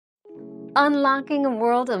unlocking a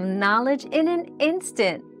world of knowledge in an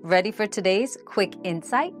instant. Ready for today's quick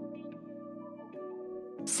insight?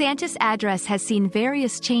 Santa's address has seen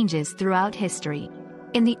various changes throughout history.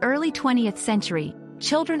 In the early 20th century,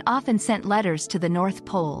 children often sent letters to the North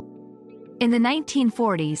Pole. In the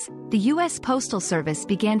 1940s, the U.S. Postal Service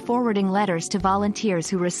began forwarding letters to volunteers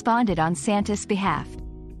who responded on Santa's behalf.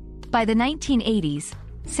 By the 1980s,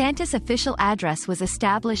 Santa's official address was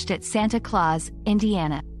established at Santa Claus,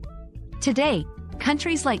 Indiana. Today,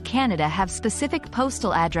 countries like Canada have specific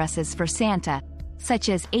postal addresses for Santa, such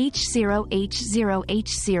as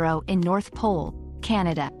H0H0H0 in North Pole,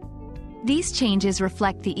 Canada. These changes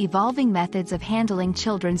reflect the evolving methods of handling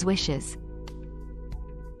children's wishes.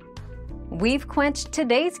 We've quenched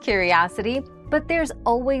today's curiosity, but there's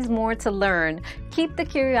always more to learn. Keep the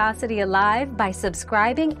curiosity alive by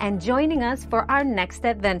subscribing and joining us for our next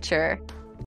adventure.